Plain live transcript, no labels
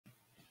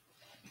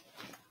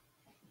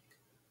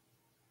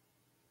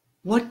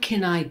What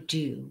can I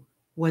do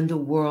when the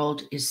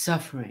world is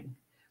suffering,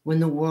 when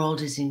the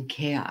world is in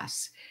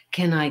chaos?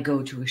 Can I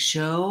go to a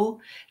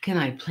show? Can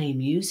I play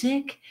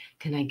music?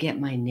 Can I get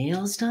my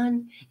nails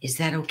done? Is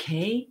that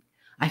okay?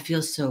 I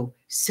feel so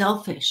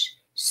selfish,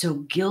 so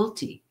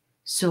guilty,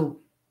 so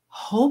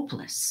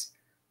hopeless.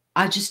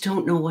 I just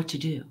don't know what to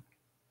do.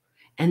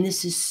 And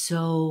this is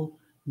so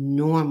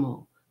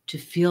normal to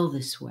feel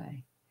this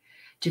way,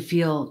 to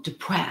feel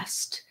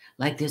depressed,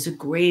 like there's a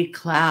gray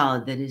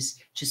cloud that is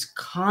just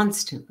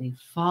constantly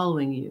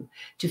following you,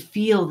 to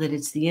feel that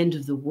it's the end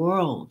of the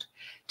world,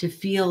 to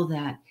feel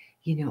that,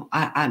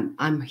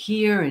 I'm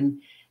here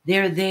and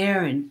they're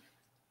there. And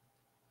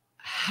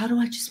how do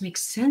I just make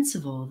sense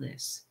of all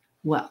this?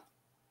 Well,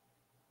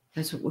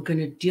 that's what we're going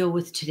to deal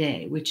with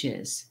today, which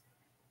is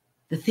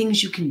the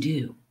things you can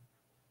do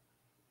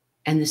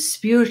and the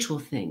spiritual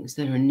things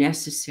that are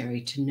necessary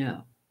to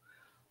know.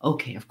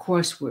 Okay, of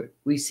course,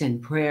 we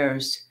send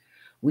prayers,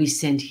 we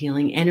send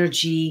healing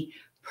energy,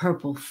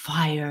 purple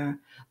fire,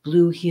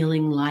 blue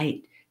healing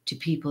light to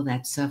people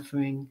that's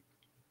suffering.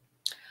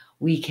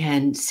 We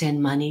can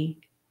send money,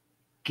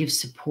 give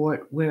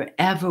support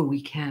wherever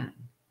we can.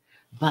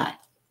 But,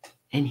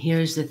 and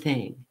here's the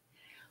thing,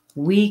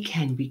 we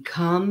can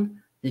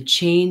become the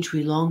change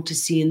we long to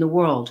see in the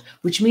world,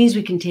 which means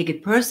we can take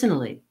it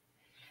personally.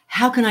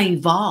 How can I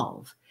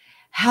evolve?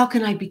 How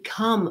can I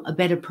become a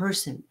better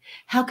person?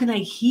 How can I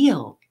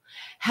heal?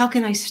 How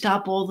can I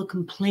stop all the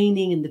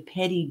complaining and the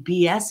petty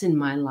BS in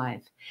my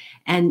life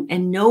and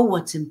know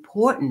what's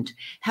important?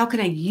 How can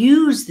I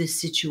use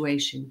this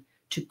situation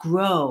to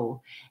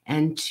grow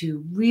and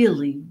to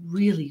really,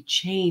 really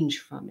change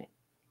from it?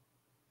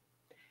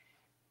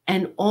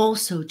 And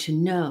also to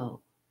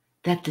know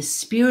that the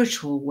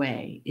spiritual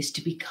way is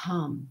to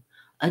become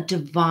a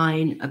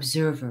divine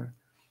observer,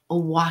 a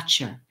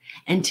watcher,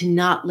 and to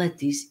not let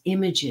these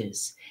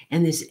images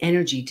and this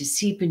energy to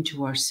seep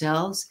into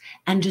ourselves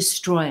and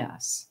destroy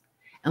us.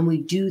 And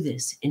we do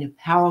this in a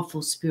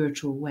powerful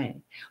spiritual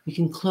way. We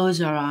can close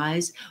our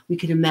eyes. We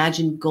can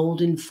imagine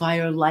golden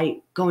fire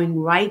light going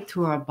right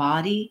through our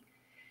body,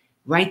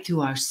 right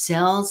through our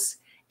cells,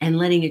 and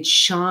letting it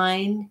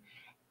shine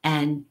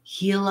and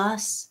heal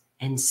us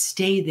and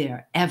stay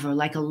there ever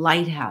like a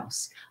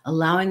lighthouse,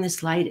 allowing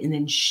this light and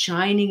then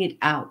shining it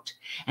out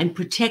and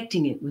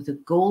protecting it with a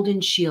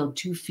golden shield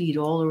 2 feet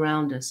all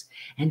around us,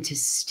 and to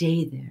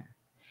stay there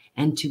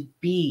and to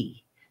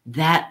be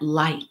that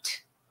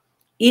light.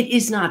 It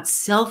is not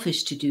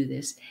selfish to do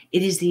this.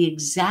 It is the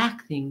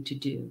exact thing to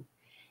do,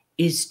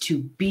 is to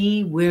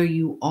be where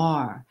you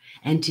are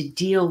and to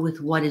deal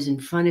with what is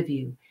in front of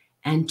you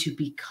and to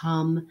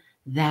become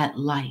that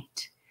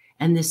light.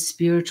 And the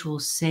spiritual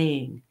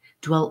saying,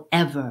 dwell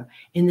ever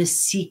in the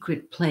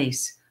secret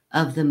place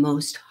of the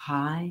Most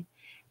High,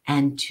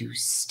 and to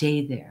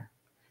stay there,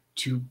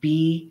 to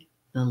be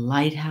the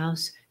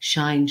lighthouse,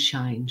 shine,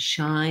 shine,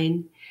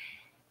 shine.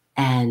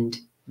 And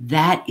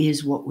that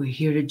is what we're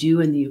here to do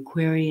in the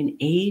Aquarian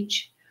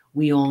age.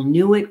 We all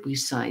knew it. We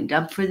signed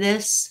up for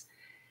this.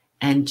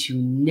 And to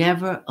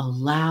never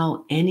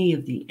allow any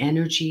of the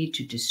energy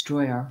to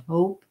destroy our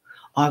hope,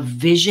 our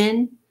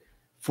vision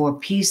for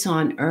peace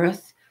on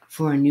earth,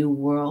 for a new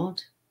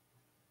world,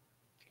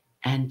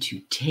 and to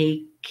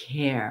take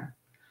care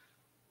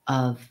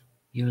of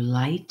your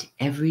light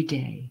every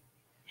day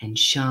and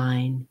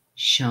shine,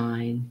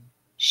 shine,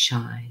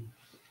 shine.